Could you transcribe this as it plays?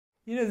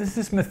You know, there's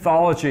this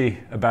mythology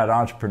about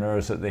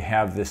entrepreneurs that they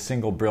have this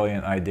single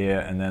brilliant idea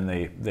and then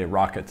they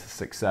rocket to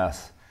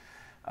success.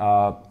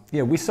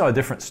 Yeah, we saw a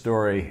different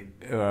story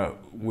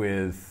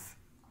with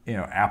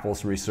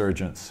Apple's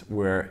resurgence,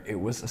 where it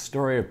was a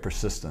story of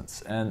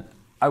persistence. And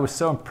I was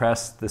so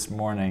impressed this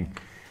morning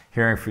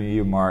hearing from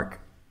you,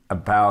 Mark,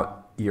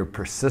 about your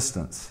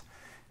persistence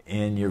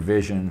in your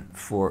vision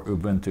for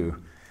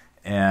Ubuntu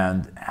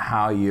and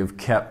how you've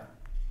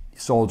kept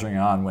soldiering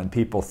on when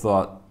people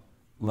thought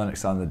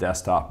Linux on the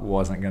desktop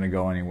wasn't going to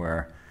go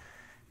anywhere.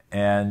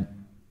 And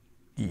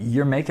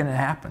you're making it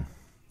happen.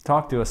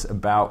 Talk to us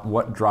about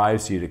what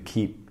drives you to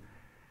keep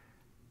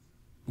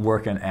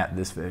working at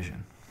this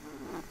vision.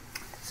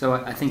 So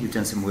I think you've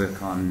done some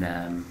work on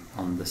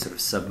the sort of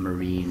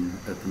submarine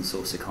open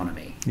source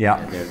economy.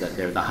 Yeah.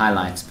 There are the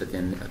highlights, but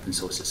then open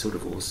source is sort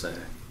of also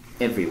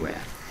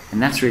everywhere.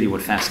 And that's really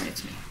what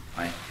fascinates me,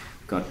 right?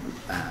 We've got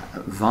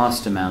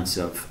vast amounts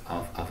of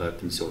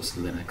open source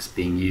Linux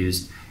being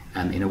used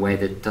in a way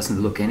that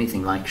doesn't look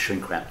anything like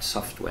shrink-wrapped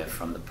software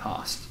from the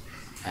past.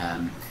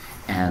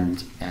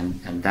 And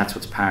that's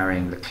what's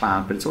powering the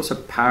cloud, but it's also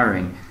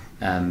powering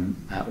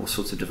all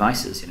sorts of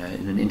devices. In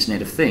an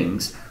Internet of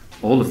Things,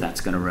 all of that's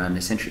going to run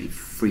essentially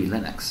free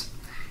Linux.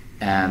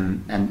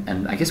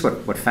 And I guess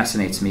what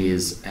fascinates me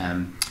is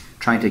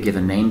trying to give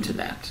a name to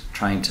that,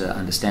 trying to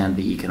understand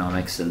the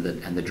economics and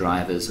the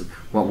drivers of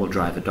what will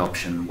drive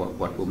adoption,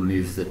 what will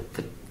move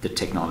the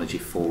technology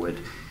forward,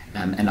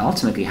 and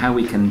ultimately how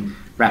we can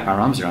wrap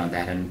our arms around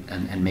that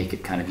and make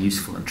it kind of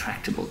useful and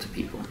tractable to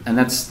people. And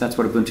that's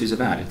what Ubuntu is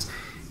about.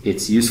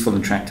 It's useful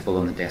and tractable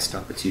on the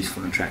desktop. It's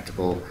useful and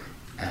tractable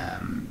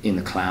in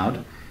the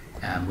cloud,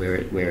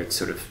 where it's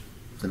sort of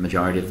the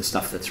majority of the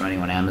stuff that's running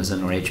on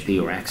Amazon or HP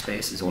or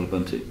Rackspace is all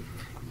Ubuntu.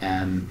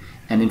 And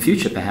in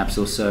future, perhaps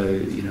also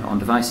on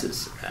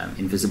devices,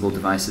 invisible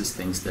devices,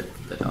 things that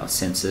are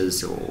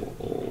sensors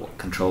or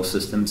control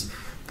systems,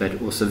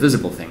 but also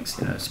visible things,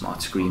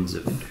 smart screens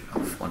of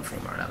one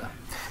form or another.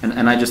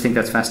 And I just think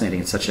that's fascinating.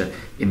 It's such an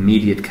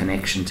immediate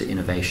connection to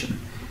innovation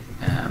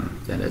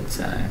that it's...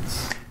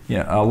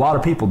 Yeah, a lot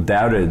of people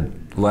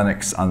doubted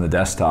Linux on the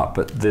desktop,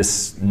 but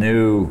this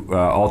new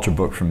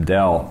Ultrabook from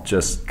Dell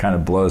just kind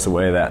of blows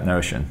away that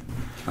notion.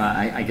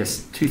 I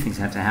guess two things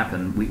had to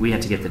happen. We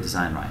had to get the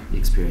design right. The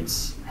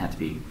experience had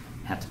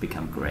to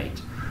become great,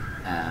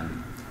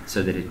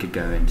 so that it could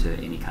go into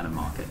any kind of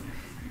market.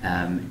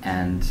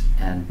 And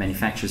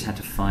manufacturers had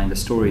to find a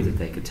story that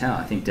they could tell.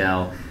 I think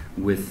Dell,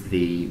 with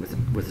the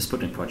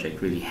Sputnik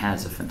project, really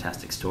has a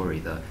fantastic story.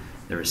 The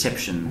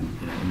reception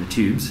in the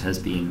tubes has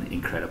been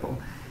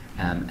incredible,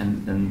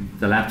 and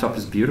the laptop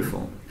is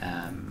beautiful.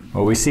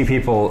 Well, we see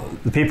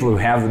the people who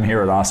have them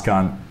here at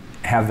OSCON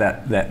have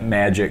that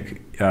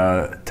magic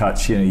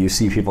touch. You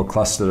see people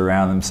clustered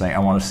around them saying, "I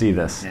want to see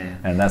this," yeah.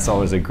 And that's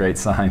always a great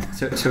sign.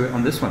 So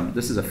on this one,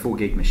 this is a 4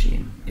 gig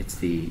machine. It's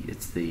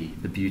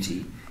the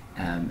beauty.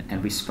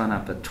 And we spun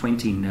up a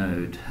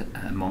 20-node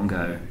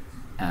Mongo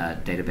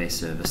database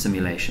server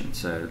simulation.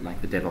 So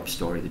like the DevOps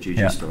story, the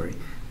Juju story,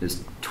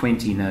 there's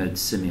 20 nodes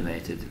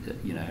simulated,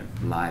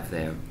 live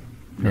there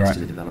next to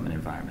the development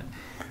environment.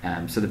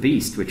 So the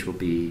Beast, which will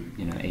be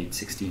 8,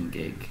 16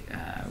 gig,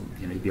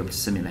 you'll be able to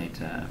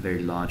simulate a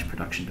very large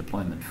production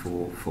deployment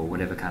for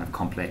whatever kind of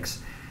complex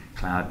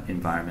cloud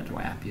environment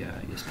or app you're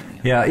spinning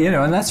up. Yeah,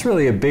 and that's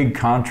really a big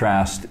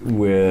contrast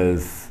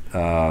with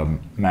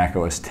Mac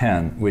OS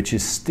X, which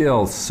is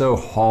still so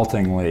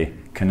haltingly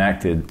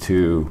connected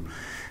to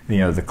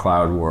the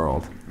cloud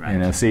world.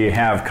 Right. So you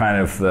have kind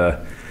of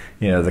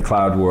the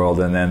cloud world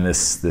and then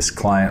this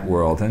client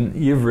world, and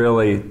you've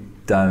really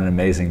done an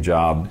amazing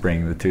job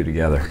bringing the two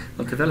together.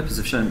 Well, developers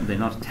have shown they're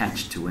not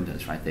attached to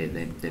Windows, right?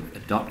 They've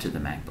adopted the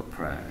MacBook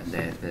Pro, and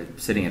they're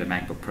sitting at a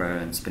MacBook Pro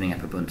and spinning up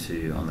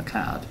Ubuntu on the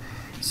cloud.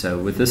 So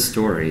with this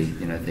story,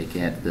 they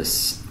get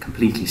this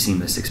completely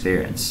seamless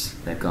experience.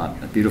 They've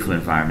got a beautiful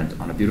environment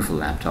on a beautiful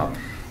laptop,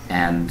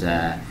 and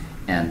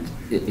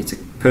it's a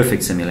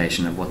perfect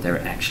simulation of what they're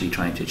actually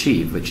trying to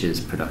achieve, which is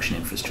production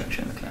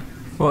infrastructure in the cloud.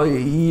 Well,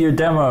 your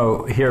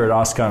demo here at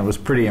OSCON was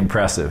pretty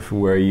impressive,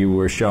 where you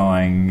were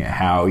showing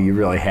how you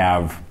really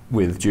have,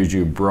 with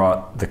Juju,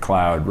 brought the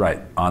cloud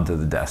right onto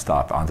the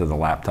desktop, onto the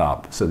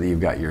laptop, so that you've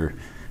got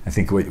I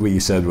think what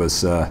you said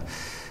was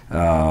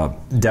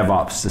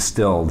DevOps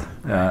distilled.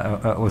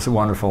 It was a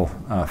wonderful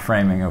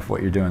framing of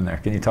what you're doing there.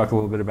 Can you talk a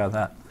little bit about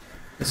that?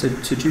 So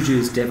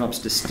Juju's DevOps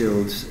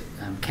distilled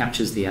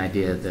captures the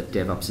idea that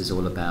DevOps is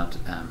all about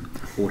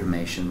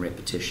automation,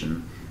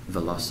 repetition,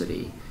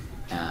 velocity,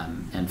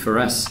 and for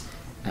us,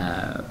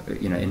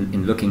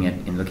 in looking at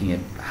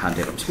how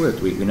DevOps worked,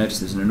 we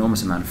noticed there's an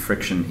enormous amount of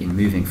friction in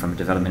moving from a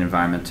development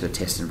environment to a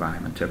test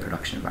environment to a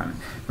production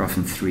environment. There are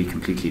often 3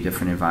 completely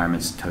different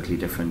environments, totally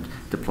different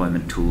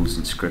deployment tools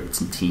and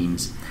scripts and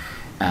teams.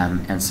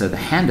 And so the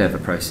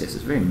handover process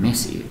is very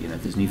messy.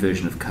 There's a new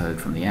version of code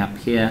from the app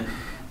here.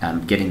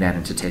 Getting that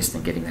into test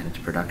and getting that into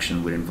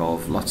production would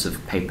involve lots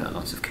of paper,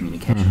 lots of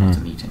communication, lots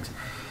of meetings.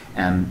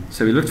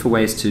 So we looked for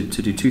ways to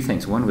do 2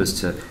 things. One was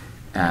to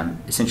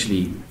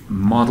essentially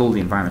model the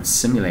environment,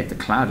 simulate the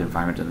cloud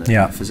environment and the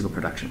Yeah. physical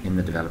production in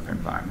the developer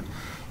environment.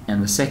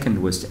 And the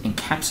second was to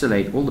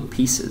encapsulate all the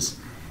pieces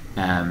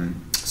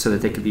so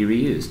that they could be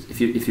reused.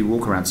 If you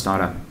walk around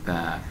startup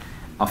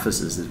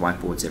offices, there's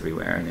whiteboards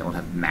everywhere, and they all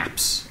have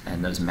maps,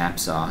 and those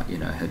maps are, you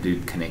know,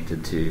 Hadoop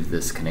connected to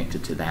this,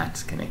 connected to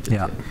that, connected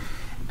Yeah.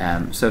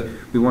 to. So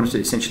we wanted to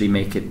essentially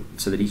make it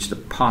so that each of the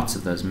parts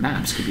of those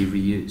maps could be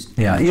reused.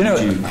 Yeah, and you know,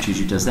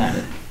 Juju does that.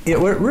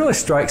 What really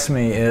strikes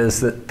me is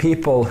that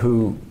people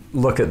who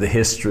look at the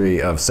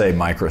history of, say,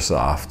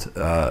 Microsoft,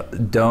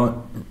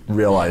 don't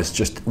realize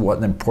just what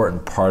an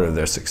important part of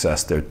their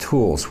success their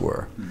tools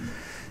were.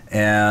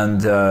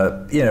 And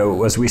you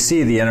know, as we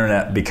see the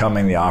internet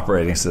becoming the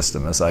operating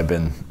system, as I've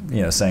been,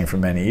 you know, saying for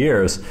many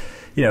years,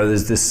 you know,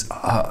 there's this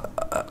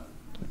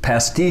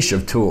pastiche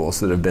of tools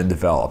that have been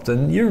developed,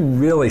 and you're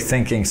really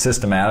thinking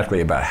systematically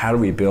about how do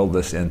we build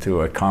this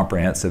into a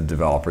comprehensive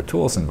developer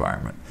tools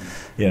environment.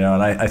 You know,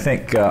 and I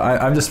think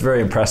I'm just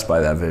very impressed by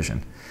that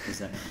vision.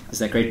 There's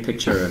that great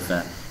picture of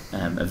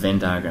a Venn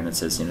diagram that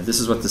says, you know, this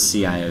is what the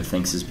CIO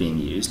thinks is being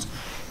used.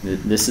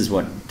 This is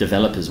what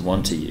developers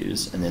want to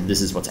use, and then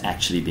this is what's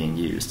actually being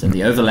used. And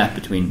the overlap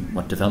between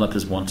what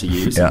developers want to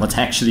use and what's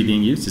actually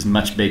being used is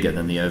much bigger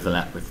than the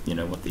overlap with, you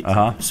know, what the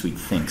suite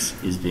thinks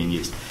is being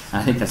used.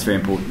 And I think that's very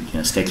important. You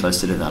know, stay close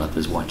to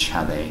developers, watch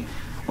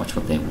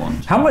what they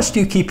want. How much do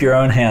you keep your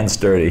own hands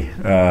dirty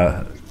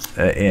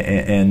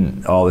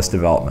in all this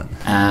development?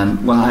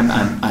 Well,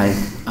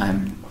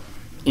 I'm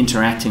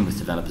interacting with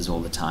developers all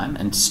the time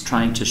and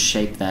trying to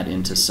shape that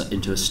into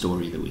a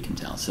story that we can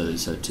tell. So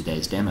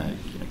today's demo,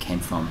 you know, came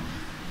from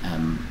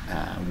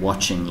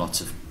watching lots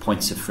of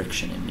points of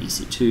friction in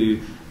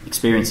EC2,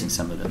 experiencing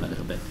some of them a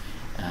little bit,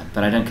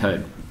 but I don't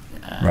code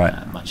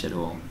much at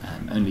all.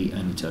 Only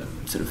to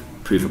sort of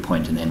prove a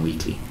point and then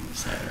weekly.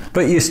 So,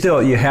 but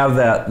you have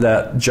that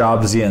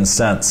Jobsian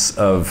sense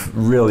of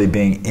really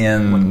being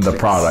in the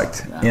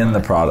product,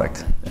 the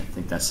product. I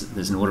think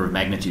there's an order of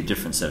magnitude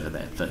difference over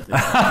that. But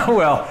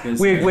well,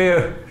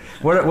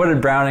 what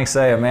did Browning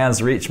say? A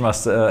man's reach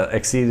must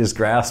exceed his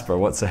grasp, or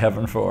what's a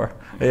heaven for?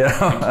 You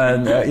know,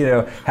 and you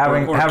know,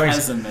 having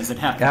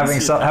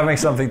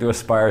something to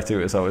aspire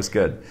to is always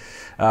good.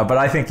 But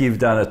I think you've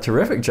done a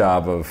terrific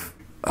job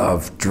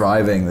of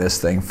driving this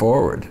thing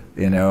forward,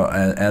 you know,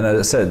 and as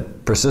I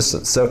said,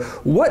 persistence. So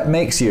what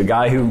makes you a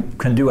guy who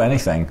can do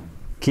anything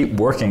keep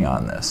working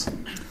on this?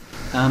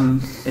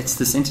 It's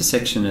this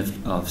intersection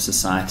of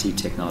society,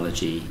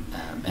 technology,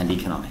 and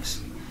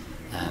economics.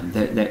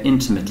 They're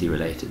intimately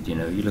related. You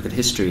know, you look at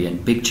history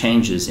and big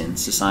changes in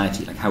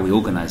society, like how we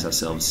organize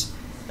ourselves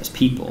as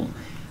people,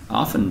 are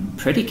often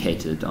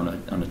predicated on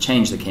a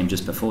change that came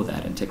just before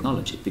that in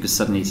technology, because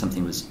suddenly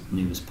something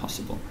new was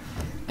possible.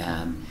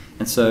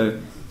 And so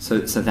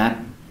that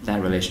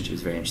relationship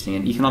is very interesting.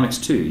 And economics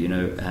too, you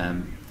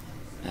know,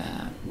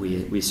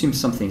 we assume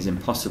something's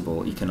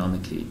impossible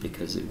economically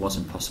because it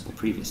wasn't possible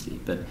previously.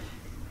 But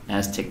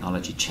as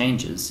technology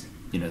changes,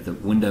 you know, the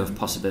window of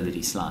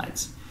possibility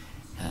slides.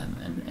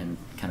 And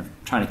kind of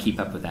trying to keep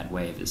up with that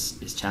wave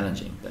is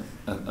challenging. But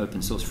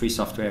open source free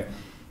software,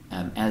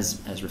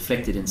 as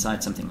reflected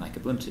inside something like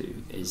Ubuntu,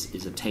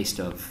 is a taste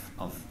of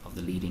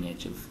the leading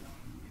edge of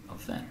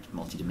that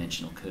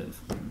multidimensional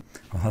curve.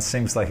 Well, that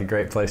seems like a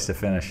great place to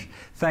finish.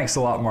 Thanks a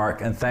lot,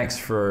 Mark, and thanks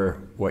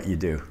for what you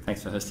do.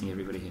 Thanks for hosting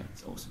everybody here.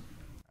 It's awesome.